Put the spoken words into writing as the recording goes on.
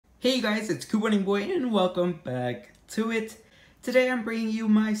Hey guys, it's Couponing Boy and welcome back to it. Today I'm bringing you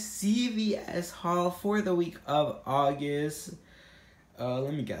my CVS haul for the week of August.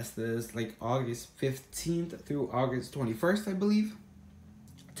 Let me guess this, like August 15th through August 21st, I believe.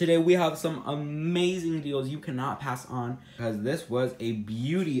 Today we have some amazing deals you cannot pass on because this was a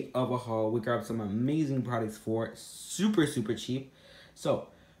beauty of a haul. We grabbed some amazing products for super cheap. So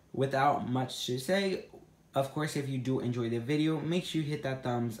without much to say, of course, if you do enjoy the video, make sure you hit that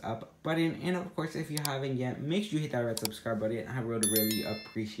thumbs up button. And of course, if you haven't yet, make sure you hit that red subscribe button. I would really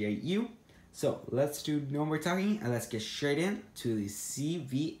appreciate you. So let's do no more talking and let's get straight into the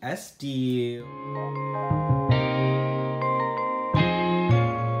CVS deal.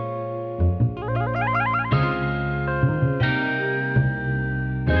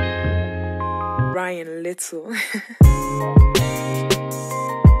 Ryan Little.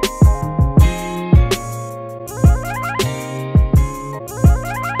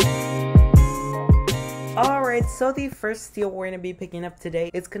 Alright, so the first deal we're going to be picking up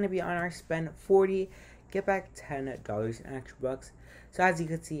today, it's going to be on our spend 40, get back $10 in extra bucks. So as you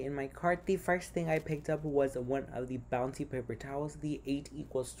can see in my cart, the first thing I picked up was one of the Bounty paper towels, the 8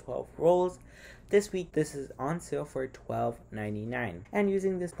 equals 12 rolls. This week, this is on sale for $12.99. And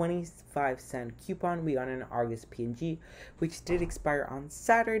using this 25-cent coupon, we got an August P&G, which did expire on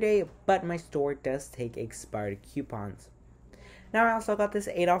Saturday, but my store does take expired coupons. Now I also got this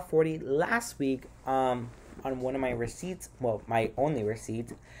 8 off 40 last week on one of my receipts, well, my only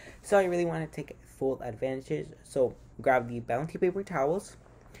receipt. So I really want to take full advantage. So grab the Bounty paper towels,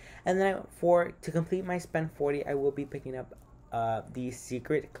 and then to complete my spend 40, I will be picking up the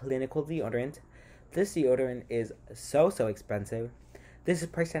Secret Clinical deodorant. This deodorant is so expensive. This is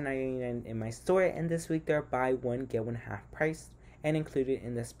priced at $9.99 in my store, and this week they're buy one get one half price and included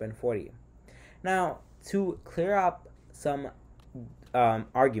in the spend 40. Now to clear up some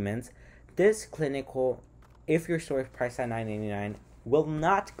arguments, this Clinical, if your store is priced at $9.99, will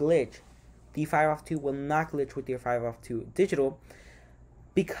not glitch. The 5 off 2 will not glitch with your 5 off 2 digital,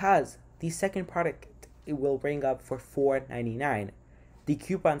 because the second product, it will ring up for $4.99. The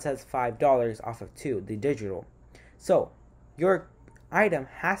coupon says $5 off of 2, the digital. So your item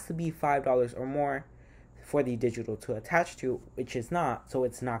has to be $5 or more for the digital to attach to, which is not, so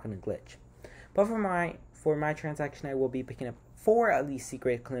it's not going to glitch. But for my transaction, I will be picking up 4 of these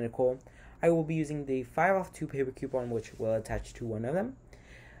Secret Clinical. I will be using the 5 off 2 paper coupon, which will attach to one of them,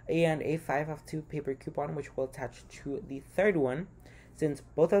 and a 5 off 2 paper coupon, which will attach to the third one. Since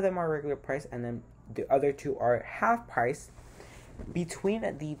both of them are regular price and then the other 2 are half price, between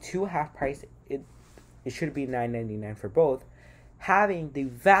the 2 half price, it should be $9.99 for both. Having the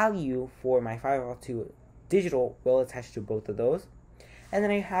value for my 5 off 2 digital will attach to both of those. And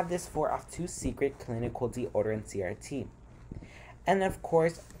then I have this 4 off 2 Secret Clinical deodorant CRT. And of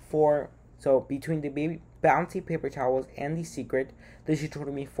course, so between the Bounty paper towels and the Secret, this should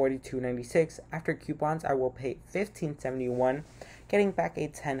total me $42.96. After coupons, I will pay $15.71, getting back a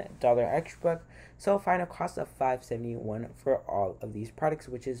 $10 extra buck. So final cost of $5.71 for all of these products,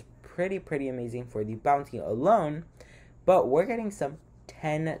 which is pretty amazing for the Bounty alone. But we're getting some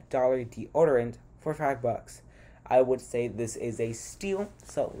 $10 deodorant for $5. I would say this is a steal,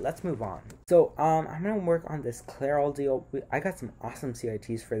 so let's move on. So I'm gonna work on this Clairol deal. I got some awesome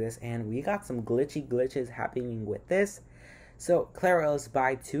CRTs for this, and we got some glitches happening with this. So Clairol is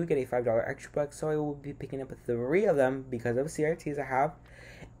buy 2 get a $5 extra buck, so I will be picking up 3 of them because of CRTs I have.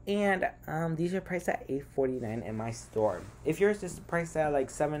 And these are priced at $8.49 in my store. If yours is priced at like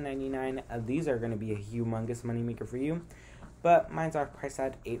 $7.99, these are gonna be a humongous moneymaker for you. But mine are priced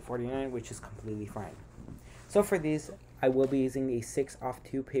at $8.49, which is completely fine. So for these, I will be using a 6 off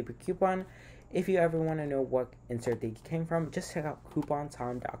 2 paper coupon. If you ever want to know what insert they came from, just check out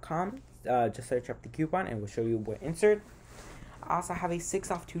coupontom.com. Just search up the coupon and we'll show you what insert. I also have a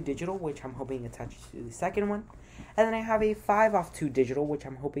 6 off 2 digital, which I'm hoping attaches to the second one. And then I have a 5 off 2 digital, which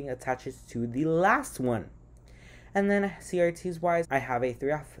I'm hoping attaches to the last one. And then CRTs wise, I have a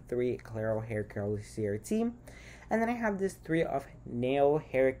 3 off 3 Clairol Hair Curl CRT. And then I have this 3 of nail,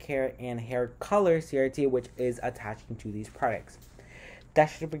 hair care, and hair color CRT, which is attaching to these products. That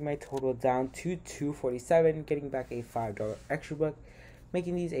should bring my total down to $247, getting back a $5 extra buck,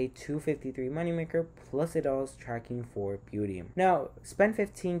 making these a $253 moneymaker, plus $8 tracking for beauty. Now, spend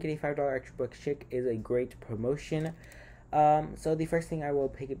 15, get a $5 extra buck chic is a great promotion. So the first thing I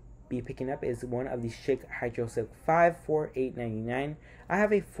will be picking up is one of the Chic Hydro Silk 5 for $8.99. I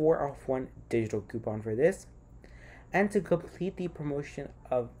have a 4 off 1 digital coupon for this. And to complete the promotion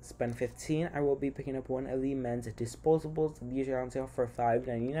of spend 15, I will be picking up one of the men's disposables. These are on sale for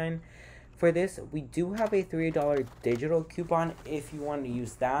 $5.99. For this, we do have a $3 digital coupon if you want to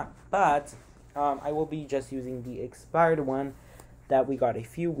use that, but I will be just using the expired one that we got a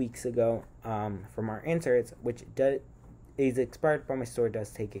few weeks ago from our inserts, which is expired, but my store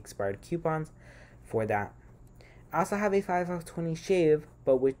does take expired coupons for that. I also have a 5 off 20 shave,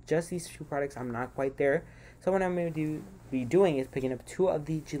 but with just these two products, I'm not quite there. So what I'm going to be doing is picking up 2 of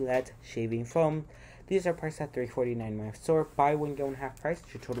the Gillette shaving foam. These are priced at $3.49 in my store. Buy one, get one half price,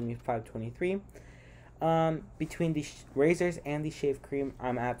 which total me $5.23. Between the razors and the shave cream,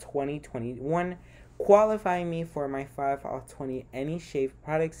 I'm at $20.21, qualifying me for my 5 off 20 any shave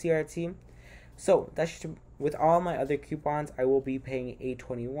product CRT. So that's with all my other coupons, I will be paying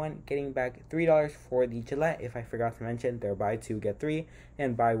 $8.21, getting back $3 for the Gillette. If I forgot to mention, they're buy 2 get 3,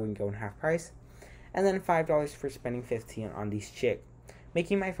 and buy one get one half price, and then $5 for spending $15 on these chick,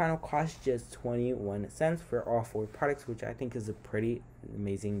 making my final cost just 21 cents for all 4 products, which I think is a pretty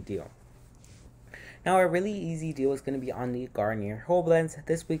amazing deal. Now, a really easy deal is going to be on the Garnier Whole Blends.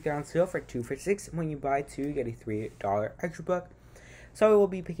 This week they're on sale for 2 for $6. When you buy 2, you get a $3 extra buck. So I will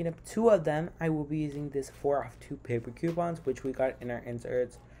be picking up 2 of them. I will be using this 4 off 2 paper coupons, which we got in our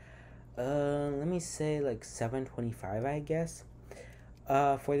inserts. Let me say like $7.25, I guess.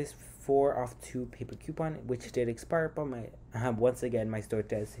 For this 4 off 2 paper coupon, which did expire, but once again my store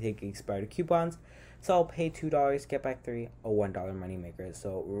does take expired coupons. So I'll pay $2, get back 3, a $1 moneymaker.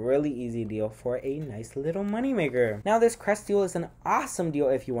 So really easy deal for a nice little moneymaker. Now this Crest deal is an awesome deal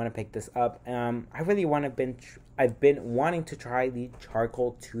if you want to pick this up. I've been wanting to try the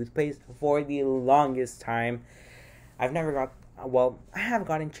charcoal toothpaste for the longest time. I have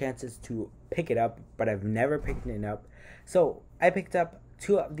gotten chances to pick it up, but I've never picked it up. So I picked up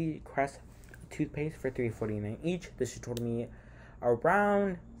 2 of the Crest toothpaste for $3.49 each. This should total me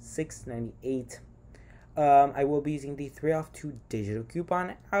around $6.98. I will be using the 3 off 2 digital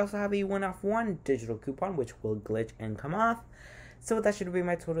coupon. I also have a 1 off 1 digital coupon, which will glitch and come off. So that should bring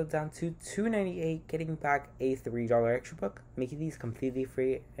my total down to $2.98, getting back a $3 extra buck, making these completely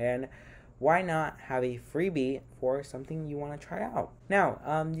free. And why not have a freebie for something you want to try out? Now,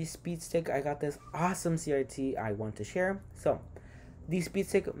 the Speed Stick, I got this awesome CRT I want to share. So, the Speed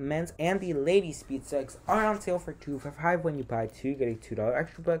Stick men's and the ladies Speed Sticks are on sale for 2 for $5. When you buy 2, you get a $2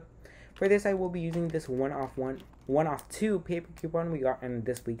 extra buck. For this, I will be using this 1 off 2 paper coupon we got in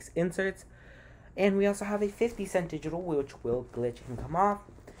this week's inserts. And we also have a 50-cent digital, which will glitch and come off.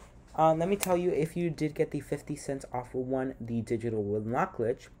 Let me tell you, if you did get the 50 cents off of one, the digital will not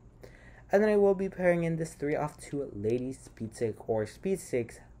glitch. And then I will be pairing in this 3 off 2 ladies Speed Stick or Speed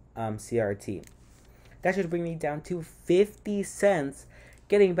Sticks CRT. That should bring me down to 50 cents,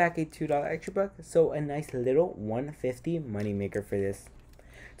 getting back a $2 extra buck. So a nice little $1.50 moneymaker for this.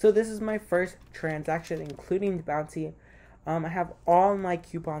 So this is my first transaction, including the bounty. I have all my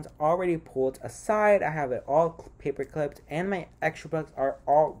coupons already pulled aside. I have it all paper clipped, and my extra bucks are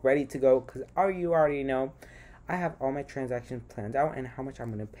all ready to go because you already know I have all my transactions planned out and how much I'm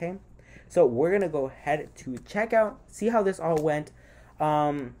going to pay. So we're going to go ahead to checkout, see how this all went.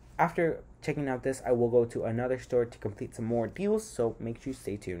 After checking out this, I will go to another store to complete some more deals, so make sure you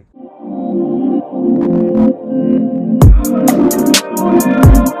stay tuned.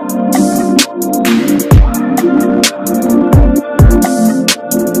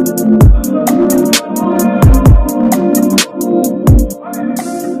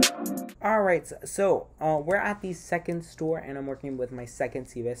 Alright, so we're at the second store and I'm working with my second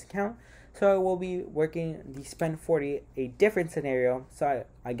CVS account. So I will be working the spend 40, a different scenario. So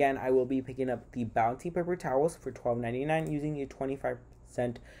I will be picking up the Bounty paper towels for $12.99 using the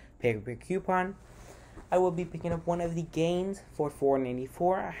 25-cent paper coupon. I will be picking up one of the Gains for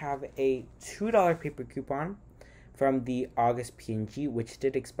 $4.94. I have a $2 paper coupon from the August P&G, which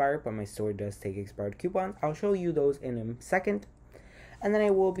did expire, but my store does take expired coupons. I'll show you those in a second. And then I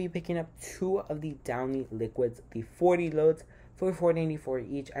will be picking up 2 of the Downy liquids, the 40 loads for $4.94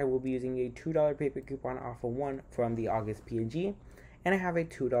 each. I will be using a $2 paper coupon off of one from the August P&G, and I have a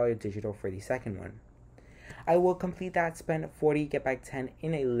 $2 digital for the second one. I will complete that spend 40, get back 10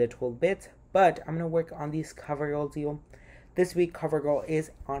 in a little bit, but I'm going to work on this CoverGirl deal. This week, CoverGirl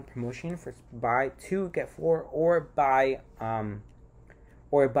is on promotion for buy 2, get 4, or buy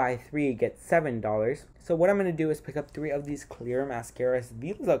 3, get $7. So what I'm going to do is pick up 3 of these clear mascaras.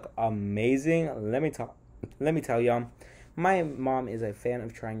 These look amazing. Let me tell y'all, my mom is a fan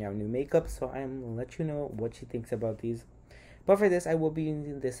of trying out new makeup, so I'm going to let you know what she thinks about these. But for this, I will be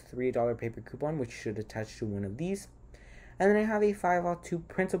using this $3 paper coupon, which should attach to one of these. And then I have a 5 off 2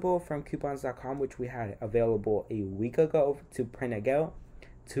 printable from coupons.com, which we had available a week ago to print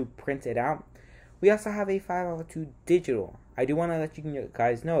it out. We also have a 5 off 2 digital I do want to let you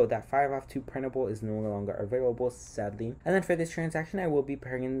guys know that 5 off 2 printable is no longer available, sadly. And then for this transaction, I will be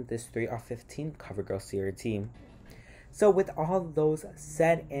pairing in this 3 off 15 CoverGirl CRT. So with all those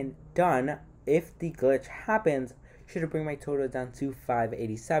said and done, if the glitch happens, should bring my total down to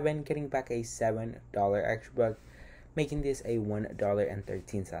 $5.87, getting back a $7 extra buck, making this a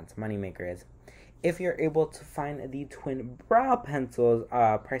 $1.13 moneymaker. If you're able to find the twin brow pencils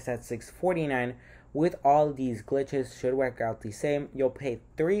priced at $6.49, with all these glitches should work out the same. You'll pay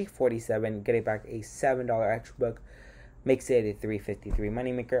 $3.47, getting back a $7 extra buck, makes it a $3.53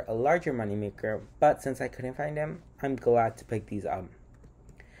 moneymaker, a larger moneymaker, but since I couldn't find them, I'm glad to pick these up.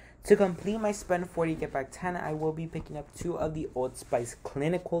 To complete my spend 40 get back 10, I will be picking up 2 of the Old Spice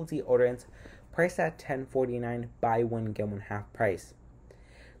clinical deodorants priced at $10.49, buy one get one half price.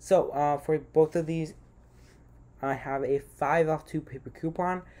 So for both of these, I have a 5 off 2 paper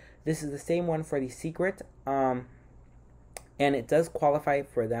coupon. This is the same one for the Secret, and it does qualify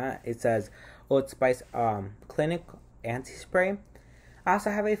for that. It says Old Spice Clinic Anti-Spray. I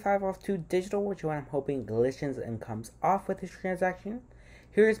also have a 5 off 2 digital, which one I'm hoping glitches and comes off with this transaction.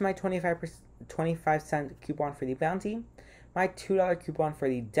 Here is my 25-cent coupon for the Bounty, my $2 coupon for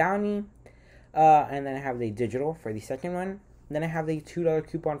the Downy, and then I have the digital for the second one. Then I have the $2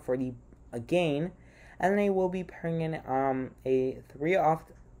 coupon for the Gain, and then I will be pairing in a 3 off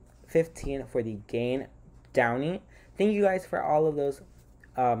 15 for the Gain Downy. Thank you guys for all of those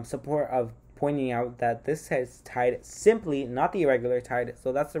support of pointing out that this has Tide Simply, not the regular Tide,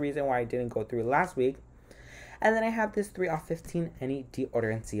 so that's the reason why I didn't go through last week. And then I have this 3 off 15 any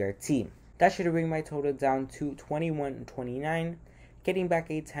deodorant CRT. That should bring my total down to $21.29, getting back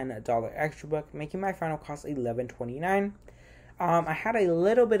a $10 extra buck, making my final cost $11.29. I had a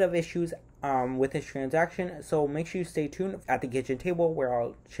little bit of issues with this transaction, so make sure you stay tuned at the kitchen table where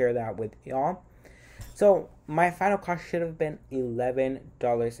I'll share that with y'all. So my final cost should have been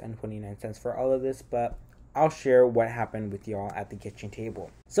 $11.29 for all of this, but I'll share what happened with y'all at the kitchen table.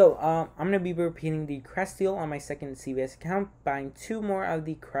 So I'm going to be repeating the Crest deal on my second CVS account, buying 2 more of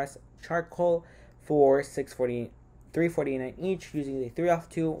the Crest charcoal for $3.49 each, using the 3 off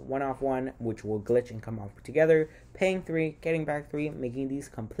 2, 1 off 1, which will glitch and come off together, paying 3, getting back 3, making these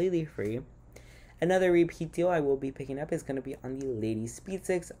completely free. Another repeat deal I will be picking up is going to be on the Ladies Speed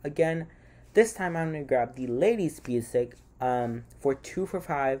Sticks. Again, this time I'm going to grab the Ladies Speed Stick for 2 for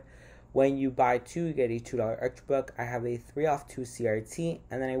 $5. When you buy 2, you get a $2 extra buck. I have a 3 off 2 CRT,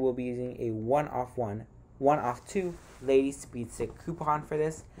 and then I will be using a 1 off 1, 1 off 2 Ladies Speed Stick coupon for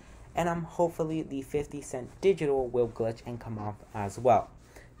this. And hopefully the 50-cent digital will glitch and come off as well,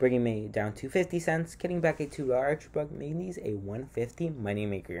 bringing me down to 50 cents, getting back a $2 extra buck, making these a $1.50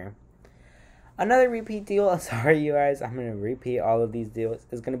 moneymaker. Another repeat deal, sorry you guys, I'm going to repeat all of these deals,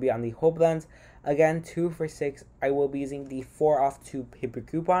 is going to be on the Hope Blends. Again, 2 for $6. I will be using the 4 off 2 paper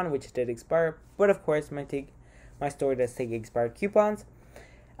coupon, which did expire, but of course my store does take expired coupons.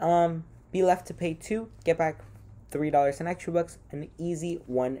 Be left to pay 2, get back $3 in extra bucks, an easy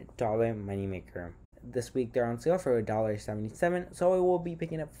 $1 moneymaker. This week they're on sale for $1.77, so I will be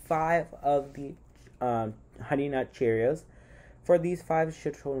picking up 5 of the Honey Nut Cheerios. For these 5,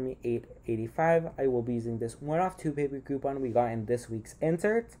 should total me $8.85. I will be using this 1 off 2 paper coupon we got in this week's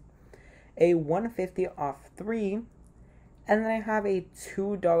insert, a $1.50 off 3, and then I have a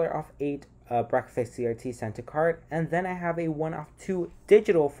 $2 off 8 breakfast CRT sent to cart, and then I have a 1 off 2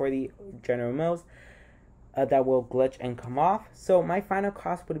 digital for the General Mills. That will glitch and come off. So my final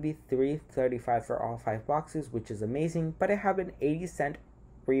cost would be $3.35 for all 5 boxes, which is amazing. But I have an 80-cent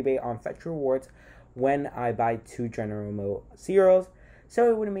rebate on Fetch Rewards when I buy 2 General Mills cereals. So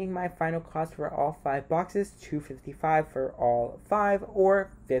it would make my final cost for all 5 boxes $2.55 for all 5,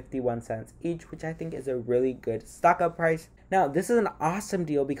 or 51 cents each, which I think is a really good stock up price. Now, this is an awesome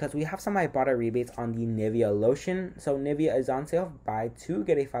deal because we have some Ibotta rebates on the Nivea lotion. So Nivea is on sale. Buy 2,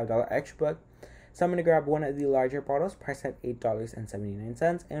 get a $5 extra buck. So I'm going to grab one of the larger bottles priced at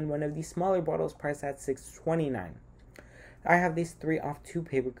 $8.79 and one of the smaller bottles priced at $6.29. I have this 3 off 2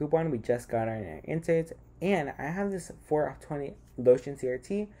 paper coupon we just got on our insert, and I have this 4 off 20 lotion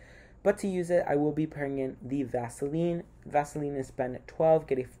CRT, but to use it I will be pairing in the Vaseline. Vaseline is spend $12,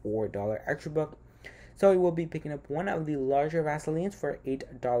 get a $4 extra buck. So I will be picking up one of the larger Vaselines for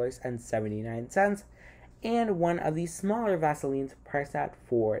 $8.79 and one of the smaller Vaselines priced at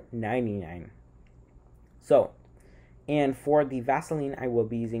 $4.99. So, and for the Vaseline, I will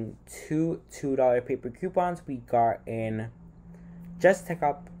be using 2 $2 paper coupons we got in. Just check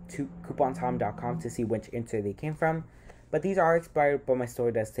out couponstom.com to see which insert they came from. But these are expired, but my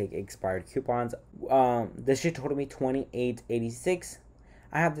store does take expired coupons. This should total me $28.86.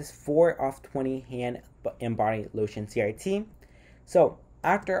 I have this 4 off 20 hand and body lotion CRT. So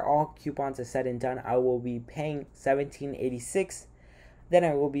after all coupons are said and done, I will be paying $17.86. Then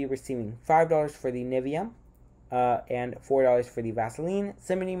I will be receiving $5 for the Nivea and $4 for the Vaseline,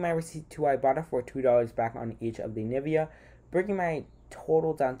 submitting my receipt to Ibotta for $2 back on each of the Nivea, bringing my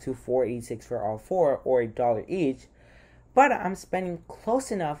total down to $4.86 for all four, or $1 each. But I'm spending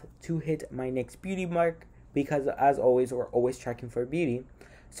close enough to hit my next beauty mark, because as always, we're always tracking for beauty.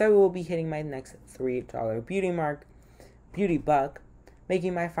 So I will be hitting my next $3 beauty buck,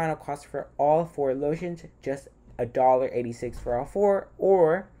 making my final cost for all four lotions just $1.86 for all four,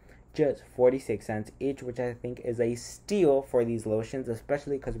 or just 46 cents each, which I think is a steal for these lotions,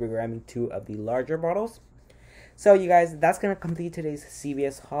 especially because we're grabbing 2 of the larger bottles. So you guys, that's going to complete today's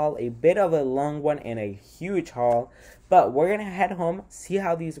CVS haul. A bit of a long one and a huge haul, but we're going to head home, see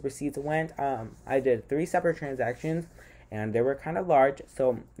how these receipts went. I did 3 separate transactions, and they were kind of large,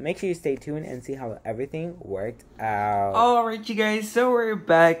 so make sure you stay tuned and see how everything worked out. Alright, you guys, so we're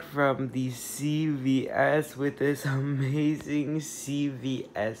back from the CVS with this amazing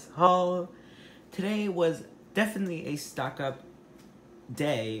CVS haul. Today was definitely a stock-up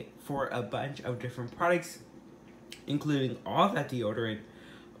day for a bunch of different products, including all that deodorant,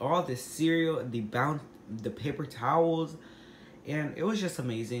 all the cereal, the paper towels, and it was just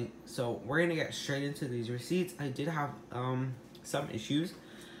amazing. So we're gonna get straight into these receipts. I did have some issues.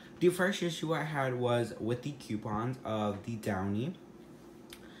 The first issue I had was with the coupons of the Downy.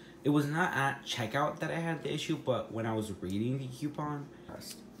 It was not at checkout that I had the issue, but when I was reading the coupon.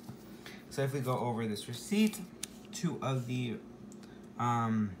 So if we go over this receipt, 2 of the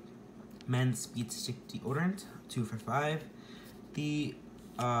men's speed stick deodorant, 2 for $5. The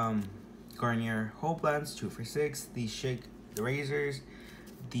Garnier Whole Blends, 2 for $6. The Shake the razors,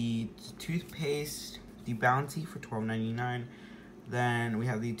 the toothpaste, the Bounty for $12.99. Then we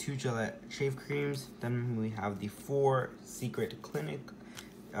have the 2 Gillette shave creams. Then we have the 4 Secret Clinical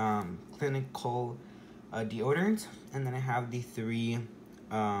deodorant, and then I have the 3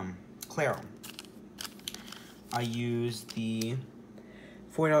 Claro. I used the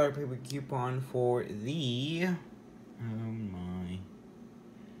 $4 paper coupon for the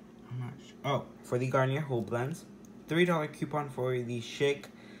for the Garnier Whole Blends, $3 coupon for the Shake,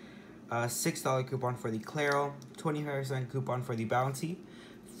 $6 coupon for the Claro, 25% coupon for the Bounty,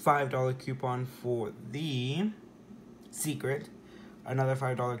 $5 coupon for the Secret, another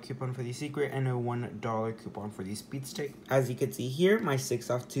 $5 coupon for the Secret, and a $1 coupon for the Speed Stick. As you can see here, my 6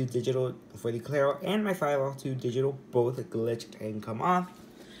 off 2 digital for the Claro and my 5 off 2 digital both glitched and come off.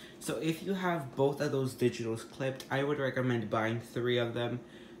 So if you have both of those digitals clipped, I would recommend buying 3 of them,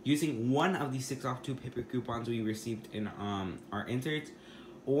 using one of the 6 off 2 paper coupons we received in our inserts,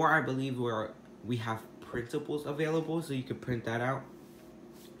 or I believe we have printables available, so you can print that out,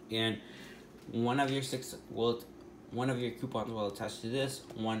 and one of your coupons will attach to this,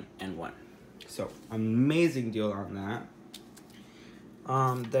 1 and 1. So amazing deal on that.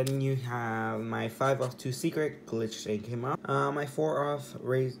 Then you have my 5 off 2 Secret glitched and came off. My 4 off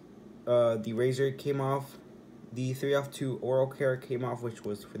the razor came off. The 3 off 2 oral care came off, which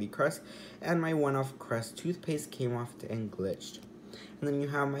was for the Crest, and my 1 off Crest toothpaste came off and glitched. And then you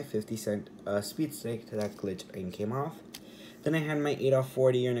have my 50-cent speed stick that glitched and came off. Then I had my 8 off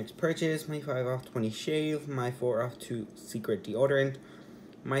 40 your next purchase, my 5 off 20 shave, my 4 off 2 Secret deodorant,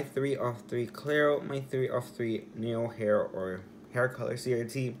 my 3 off 3 Claro, my 3 off 3 nail hair or hair color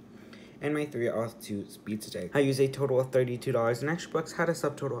CRT, and my 3 off 2 speed stick. I used a total of $32 in extra bucks, had a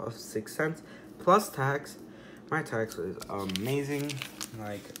subtotal of 6 cents plus tax. My tax was amazing.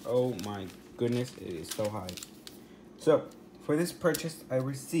 Like, oh my goodness, it is so high. So for this purchase, I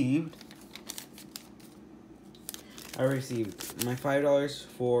received my $5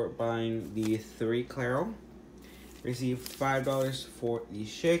 for buying the 3 Claro, received $5 for the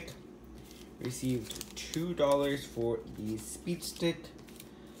Shake, received $2 for the Speed Stick,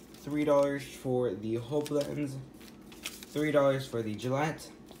 $3 for the Whole Blends, $3 for the Gillette,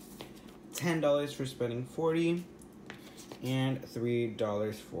 $10 for spending $40, and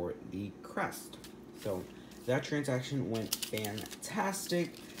 $3 for the Crest. So that transaction went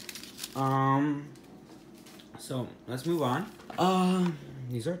fantastic. So let's move on.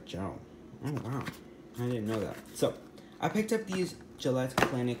 These are gel. Oh wow, I didn't know that. So I picked up these Gillette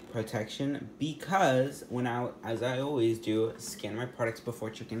Clinic Protection because as I always do, scan my products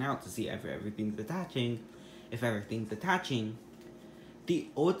before checking out to see if everything's attaching. The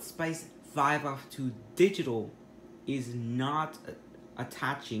Old Spice 5 off 2 digital is not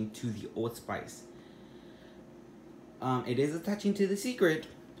attaching to the Old Spice. It is attaching to the Secret,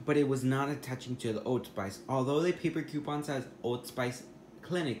 but it was not attaching to the Old Spice. Although the paper coupon says Old Spice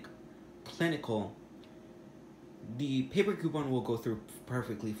clinical, the paper coupon will go through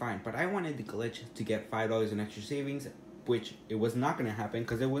perfectly fine. But I wanted the glitch to get $5 in extra savings, which it was not going to happen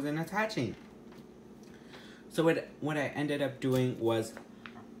because it wasn't attaching. So what I ended up doing was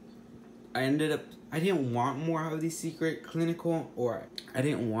I didn't want more of the secret clinical,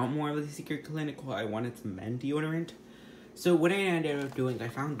 I wanted some men deodorant. So what I ended up doing, I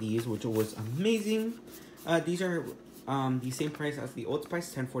found these, which was amazing. These are the same price as the Old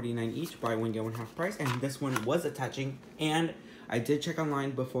Spice, $10.49 each, buy one get one half price, and this one was attaching, and I did check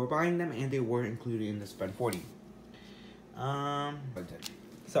online before buying them, and they were included in the spend 40.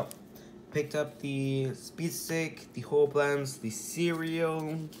 So picked up the speed stick, the whole blends, the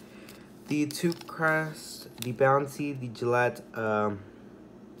cereal, the toothcrest, the Bouncy, the Gillette,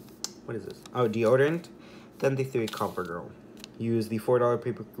 what is this? Oh, deodorant. Then the 3 CoverGirl. Use the $4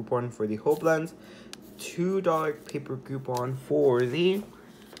 paper coupon for the whole blends, $2 paper coupon for the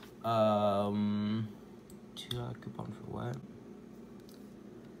 $2 coupon for what?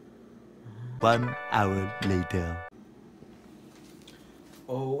 1 hour later.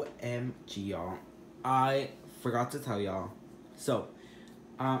 OMG, y'all. I forgot to tell y'all. So,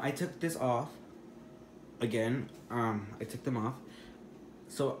 I took this off. Again, I took them off.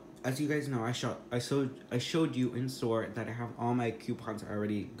 So, as you guys know, I showed you in store that I have all my coupons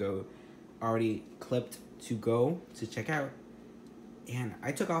already clipped to go to check out. And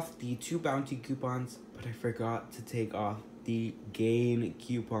I took off the 2 Bounty coupons, but I forgot to take off the Gain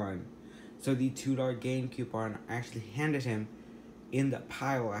coupon. So the $2 Gain coupon, I actually handed him in the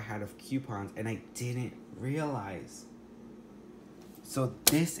pile I had of coupons, and I didn't realize. So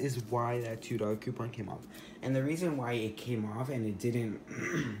this is why that $2 coupon came off. And the reason why it came off and it didn't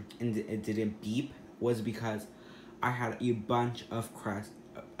beep was because I had a bunch of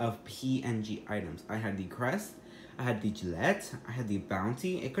PNG items. I had the Crest, I had the Gillette, I had the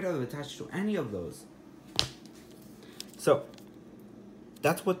Bounty. It could have attached to any of those. So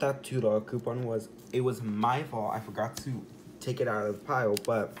that's what that $2 coupon was. It was my fault. I forgot to take it out of the pile,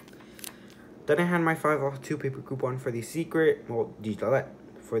 but then I had my 5 off 2 paper coupon for the secret, well, the Gillette,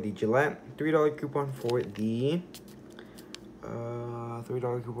 for the Gillette, $3 coupon for the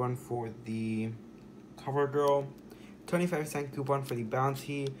 $3 coupon for the CoverGirl, 25-cent coupon for the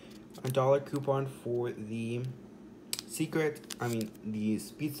Bounty, $1 coupon for the secret, the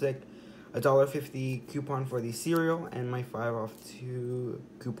speed stick, $1.50 coupon for the cereal, and my 5 off 2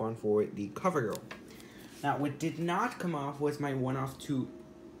 coupon for the CoverGirl. Now, what did not come off was my 1 off 2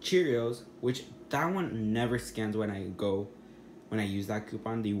 Cheerios, which that one never scans when I use that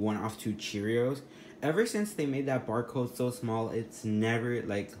coupon, the 1 off 2 Cheerios. Ever since they made that barcode so small, it's never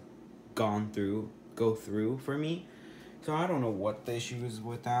go through for me. So I don't know what the issue is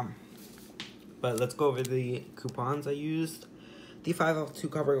with that. But let's go over the coupons I used. The 5 off 2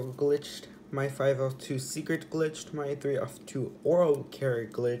 CoverGirl glitched, my 5 off 2 secret glitched, my 3 off 2 oral care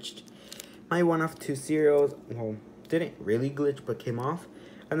glitched, my 1 off 2 cereals, well, didn't really glitch but came off,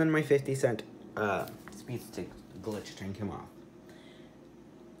 and then my 50-cent speed stick glitched and came off.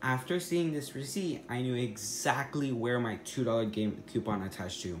 After seeing this receipt, I knew exactly where my $2 game coupon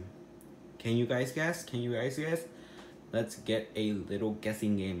attached to. Can you guys guess? Let's get a little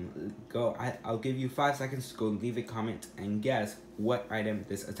guessing game. Go. I'll give you 5 seconds to go leave a comment and guess what item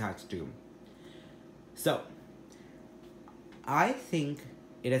this attached to. So, I think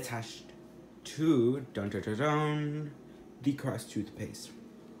it attached to the Crest toothpaste.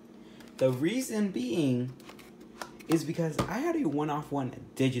 The reason being is because I had a 1 off 1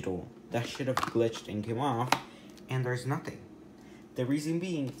 digital that should have glitched and came off, and there's nothing. The reason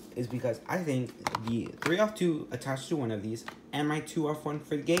being is because I think the 3 off 2 attached to one of these, and my 2 off 1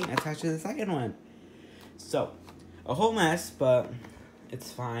 for the Gain attached to the second one. So, a whole mess, but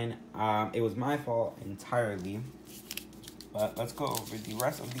it's fine. It was my fault entirely. But let's go over the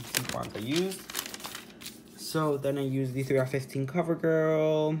rest of the coupons I used. So then I used the 3 off 15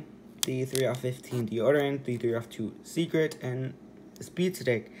 CoverGirl, the 3 off 15 deodorant, the 3 off 2 secret, and speed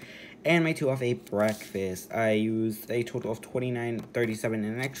stick, and my 2 off 8 breakfast. I used a total of $29.37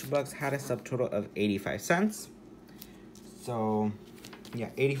 in extra bucks, had a subtotal of 85 cents. So yeah,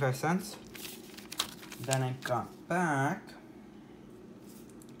 85 cents. Then I got back.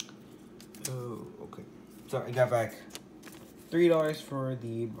 Oh, okay. So I got back $3 for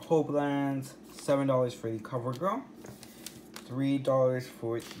the whole blends, $7 for the CoverGirl, $3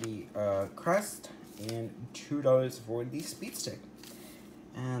 for the Crest, and $2 for the speed stick.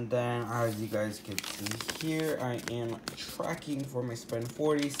 And then, as you guys can see here, I am tracking for my spend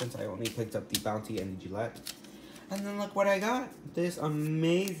 40 since I only picked up the Bounty and the Gillette. And then look what I got. This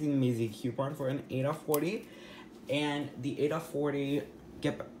amazing coupon for an 8 off 40. And the 8 off 40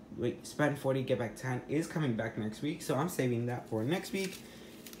 spend 40, get back 10 is coming back next week. So I'm saving that for next week.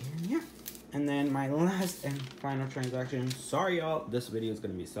 And yeah. And then my last and final transaction. Sorry, y'all. This video is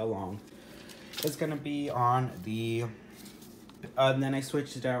going to be so long. It's going to be on the... then I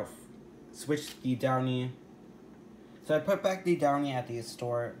switched the Downy. So I put back the Downy at the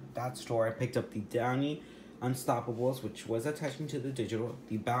store. That store. I picked up the Downy Unstoppables, which was attaching to the digital.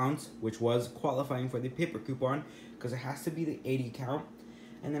 The Bounce, which was qualifying for the paper coupon, because it has to be the 80 count.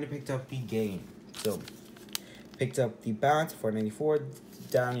 And then I picked up the Gain. So, picked up the Bounce, $4.94.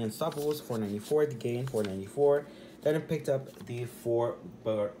 Downy Unstoppables, $4.94. The Gain, $4.94. Then I picked up the 4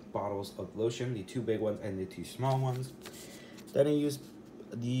 bottles of lotion, the 2 big ones and the 2 small ones. Then I used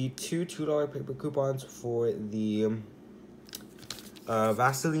the two $2 paper coupons for the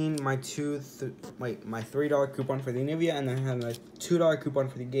Vaseline, my $3 coupon for the Nivea, and then I had my $2 coupon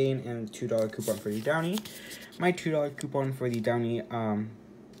for the Gain and $2 coupon for the Downy. My $2 coupon for the Downy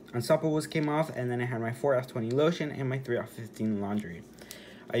Unstoppables came off, and then I had my 4 off 20 lotion and my 3 off 15 laundry.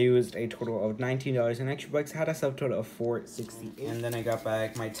 I used a total of $19 in extra bucks, had a subtotal of $4.68, and then I got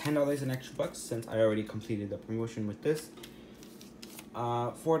back my $10 in extra bucks since I already completed the promotion with this.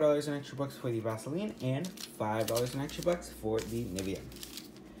 $4 in extra bucks for the Vaseline and $5 in extra bucks for the Nivea.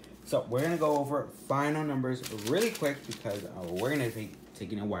 So we're gonna go over final numbers really quick because we're gonna be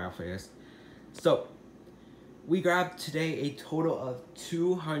taking a while for this. So we grabbed today a total of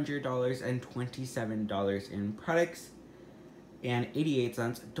 $200.27 in products and 88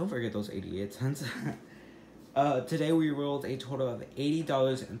 cents. Don't forget those 88 cents. Today we rolled a total of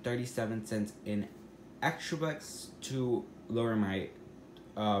 $80.37 in extra bucks to lower my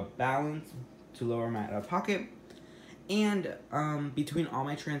balance, to lower my out-of-pocket. And between all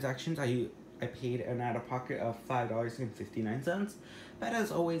my transactions, I paid an out-of-pocket of $5.59. But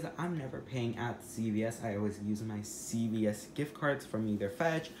as always, I'm never paying at CVS. I always use my CVS gift cards from either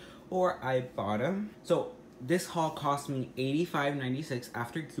Fetch or Ibotta. So this haul cost me $85.96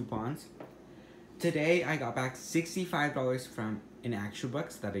 after coupons. Today I got back $65 from in extra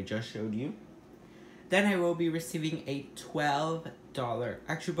bucks that I just showed you. Then I will be receiving a $12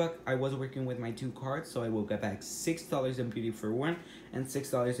 extra buck. I was working with my 2 cards, so I will get back $6 in beauty for one and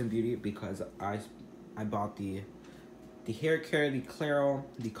 $6 in beauty because I bought the hair care, the Clairol,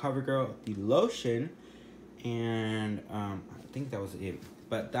 the CoverGirl, the lotion, and I think that was it.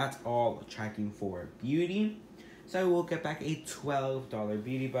 But that's all tracking for beauty. So I will get back a $12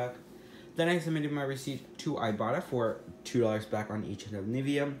 beauty buck. Then I submitted my receipt to Ibotta for $2 back on each of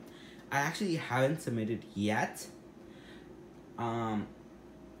Nivea. I actually haven't submitted yet. I'm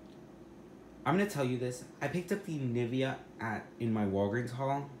gonna tell you this. I picked up the Nivea in my Walgreens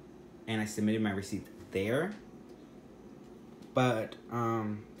haul, and I submitted my receipt there. But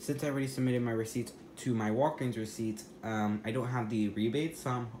since I already submitted my receipts to my Walgreens receipts, I don't have the rebates, so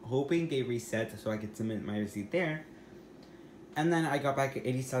I'm hoping they reset so I can submit my receipt there. And then I got back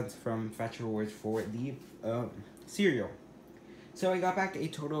 80 cents from Fetch Rewards for the cereal. So I got back a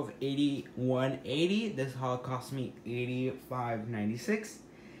total of $81.80. This haul cost me $85.96,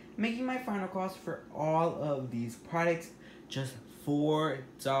 making my final cost for all of these products just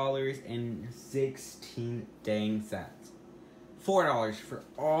 $4.16 dang cents. $4 for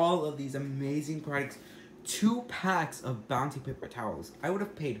all of these amazing products. 2 packs of Bounty paper towels. I would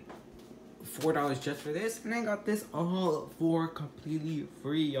have paid $4 just for this, and I got this all for completely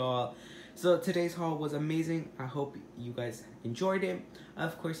free, y'all. So today's haul was amazing. I hope you guys enjoyed it.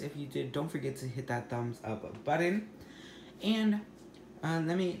 Of course, if you did, don't forget to hit that thumbs up button. And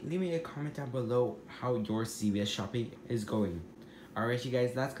leave me a comment down below how your CVS shopping is going. Alright, you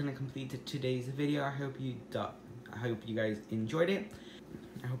guys, that's gonna complete today's video. I hope you guys enjoyed it.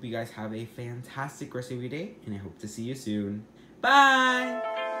 I hope you guys have a fantastic rest of your day, and I hope to see you soon. Bye!